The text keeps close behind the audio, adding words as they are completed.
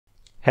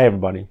Hey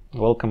everybody,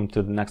 welcome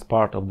to the next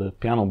part of the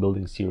piano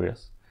building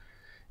series.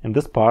 In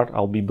this part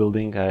I'll be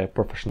building a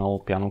professional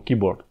piano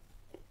keyboard.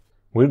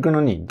 We're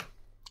gonna need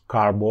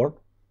cardboard,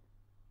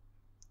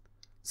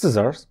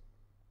 scissors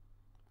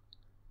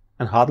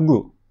and hot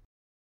glue.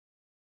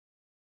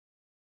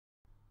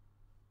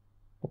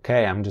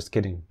 Okay, I'm just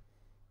kidding.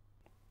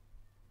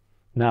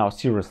 Now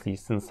seriously,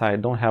 since I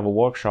don't have a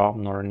workshop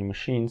nor any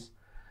machines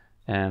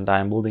and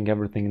I'm building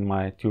everything in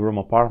my two-room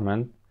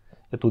apartment,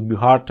 it would be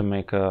hard to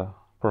make a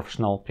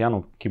professional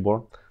piano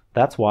keyboard.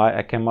 That's why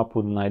I came up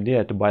with an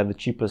idea to buy the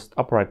cheapest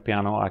upright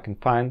piano I can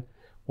find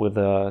with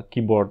a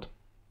keyboard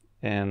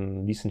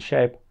in decent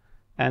shape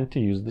and to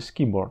use this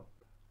keyboard.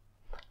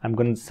 I'm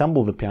gonna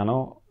disassemble the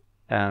piano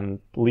and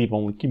leave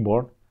only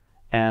keyboard,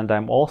 and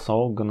I'm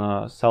also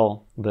gonna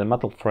sell the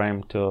metal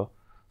frame to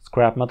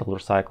scrap metal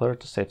recycler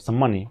to save some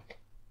money.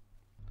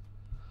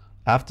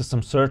 After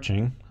some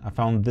searching, I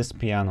found this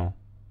piano.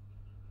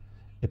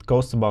 It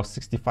costs about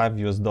 $65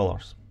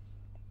 US.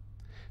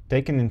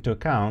 Taking into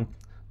account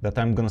that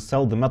I'm gonna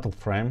sell the metal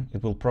frame,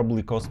 it will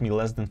probably cost me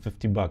less than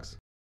 50 bucks.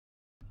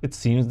 It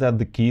seems that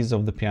the keys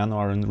of the piano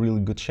are in really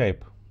good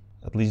shape,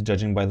 at least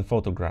judging by the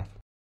photograph.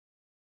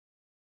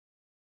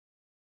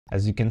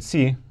 As you can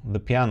see, the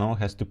piano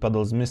has two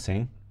pedals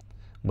missing,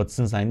 but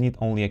since I need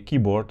only a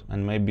keyboard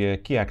and maybe a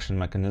key action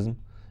mechanism,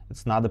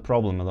 it's not a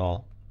problem at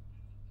all.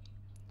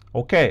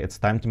 Okay, it's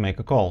time to make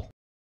a call.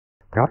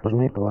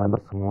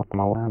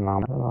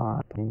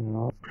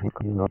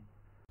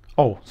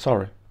 Oh,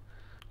 sorry.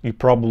 You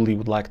probably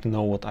would like to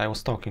know what I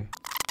was talking.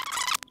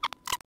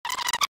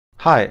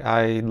 Hi,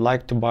 I'd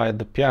like to buy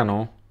the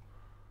piano.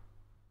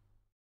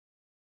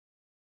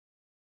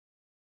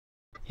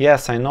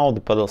 Yes, I know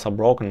the pedals are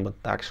broken, but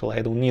actually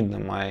I don't need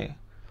them. I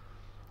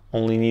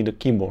only need a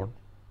keyboard.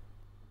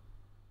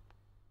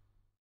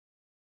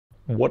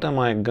 What am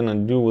I gonna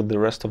do with the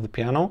rest of the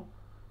piano?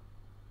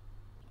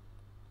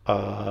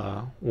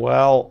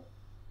 Well,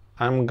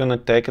 I'm gonna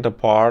take it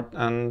apart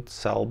and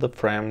sell the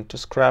frame to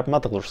scrap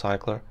metal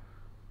recycler.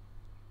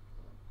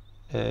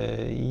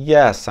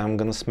 Yes, I'm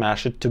gonna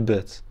smash it to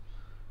bits.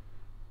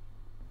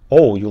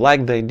 Oh, you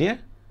like the idea?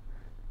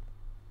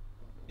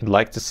 You'd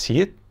like to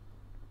see it?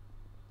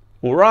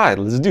 Alright,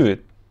 let's do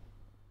it.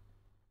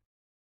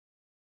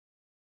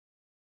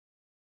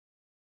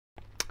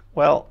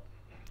 Well,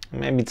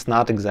 maybe it's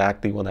not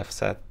exactly what I've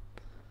said.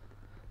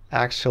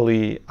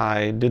 Actually,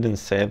 I didn't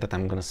say that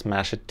I'm gonna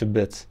smash it to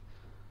bits,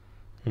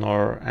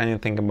 nor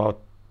anything about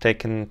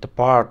taking it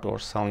apart or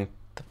selling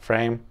the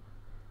frame.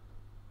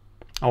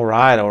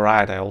 Alright,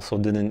 I also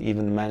didn't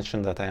even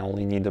mention that I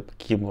only need a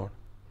keyboard.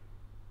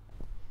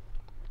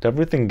 But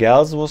everything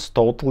else was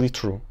totally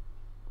true.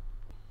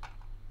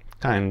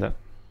 Kinda.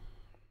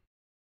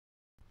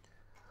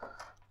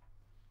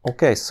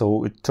 Okay,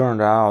 so it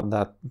turned out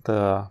that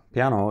the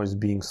piano is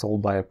being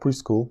sold by a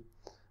preschool.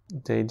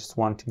 They just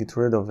want to get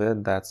rid of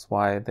it, that's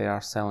why they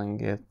are selling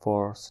it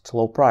for such a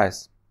low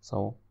price.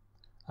 So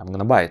I'm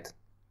gonna buy it.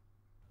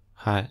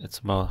 Hi, it's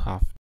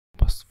about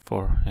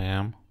 4:30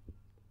 a.m.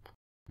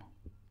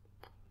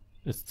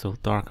 It's still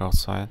dark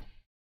outside.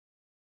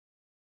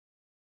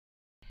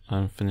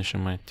 I'm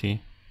finishing my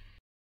tea.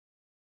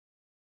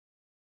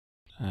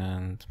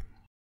 And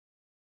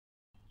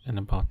in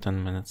about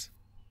 10 minutes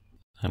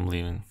I'm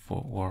leaving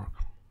for work.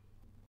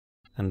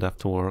 And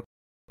after work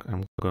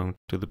I'm going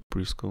to the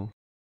preschool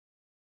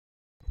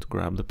to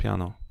grab the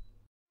piano.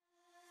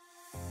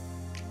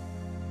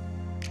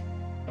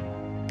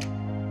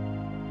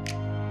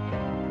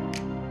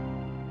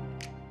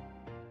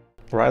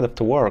 Right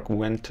after work we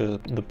went to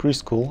the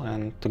preschool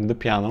and took the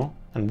piano,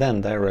 and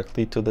then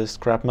directly to the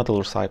scrap metal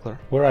recycler,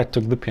 where I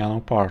took the piano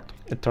apart.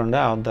 It turned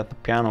out that the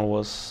piano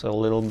was a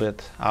little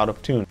bit out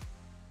of tune.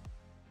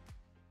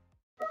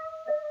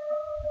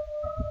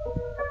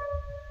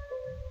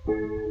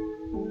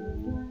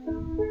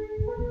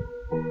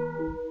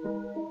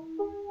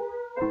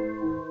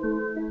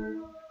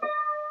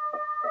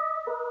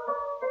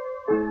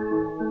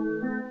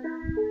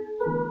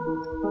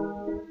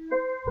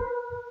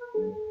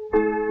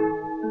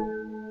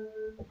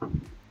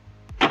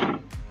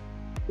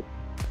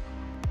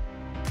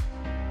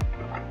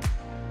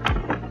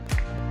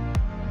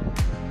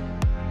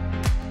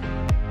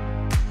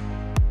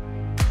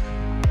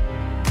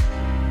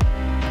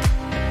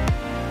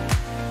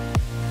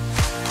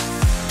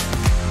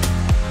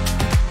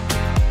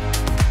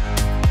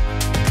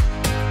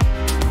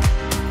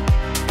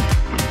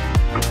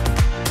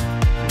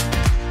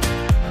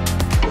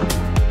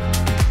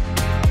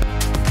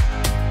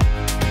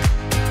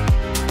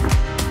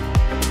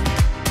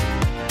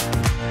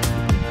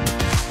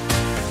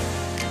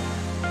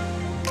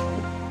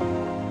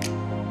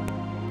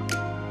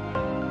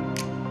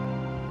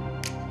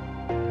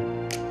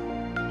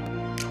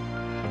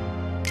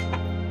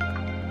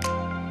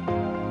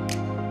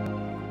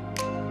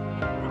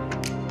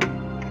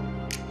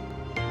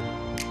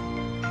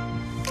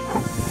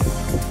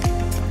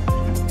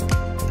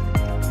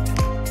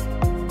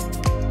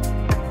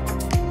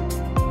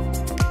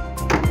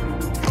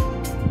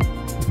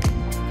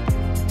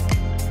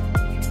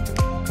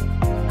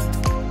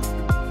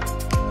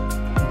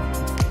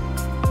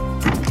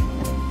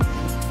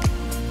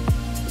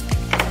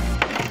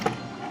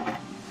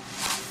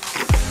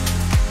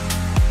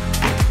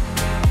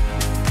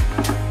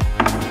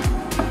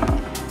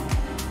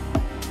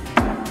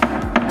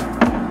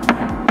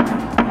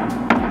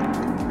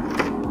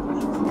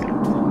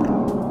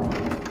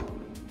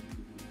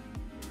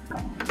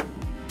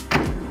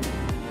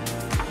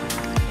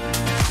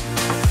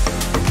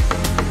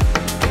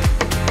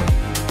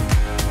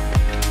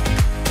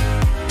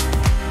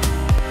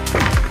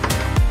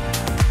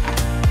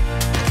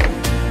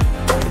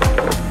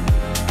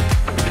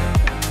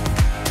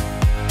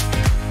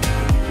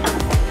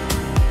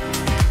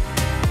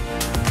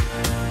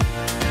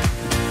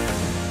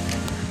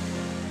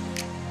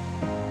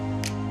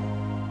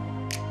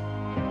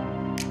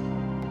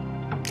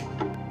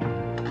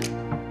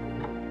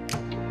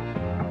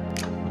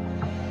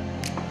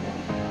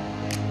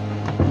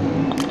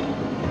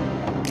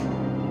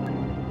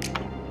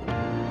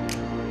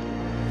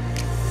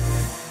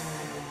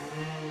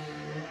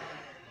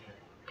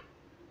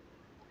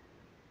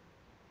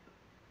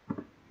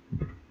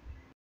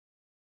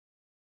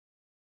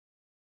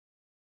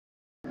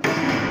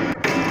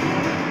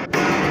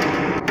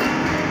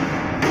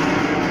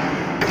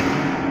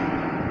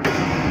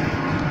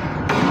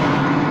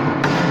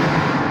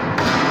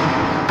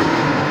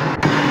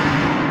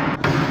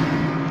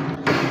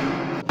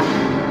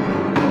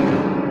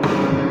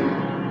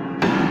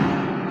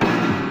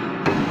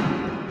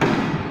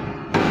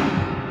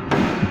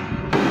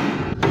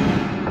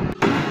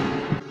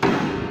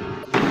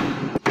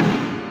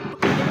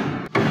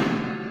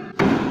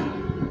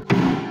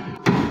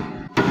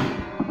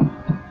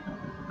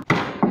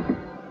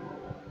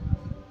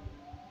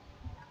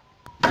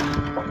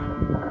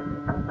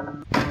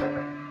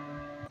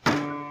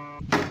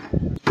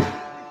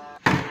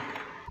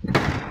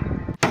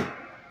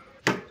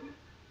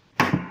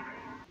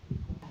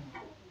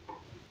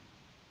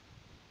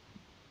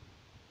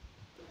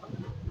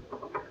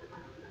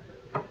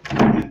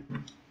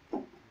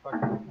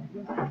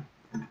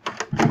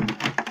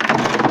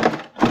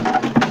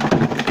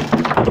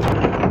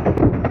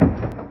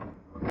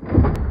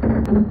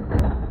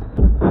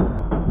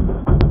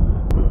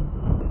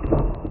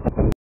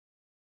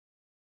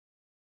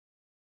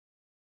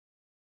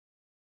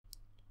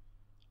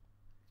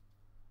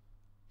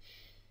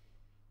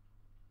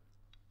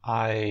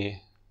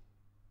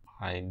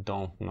 I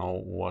don't know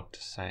what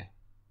to say.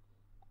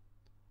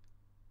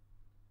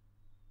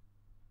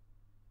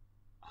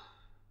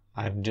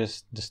 I've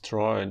just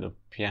destroyed a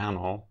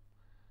piano,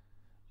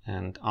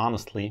 and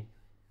honestly,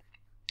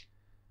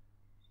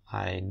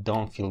 I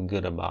don't feel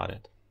good about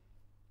it.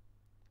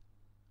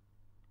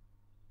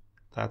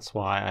 That's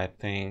why I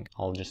think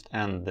I'll just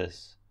end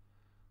this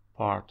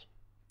part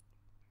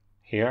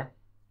here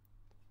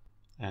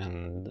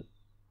and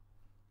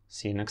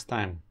see you next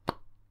time.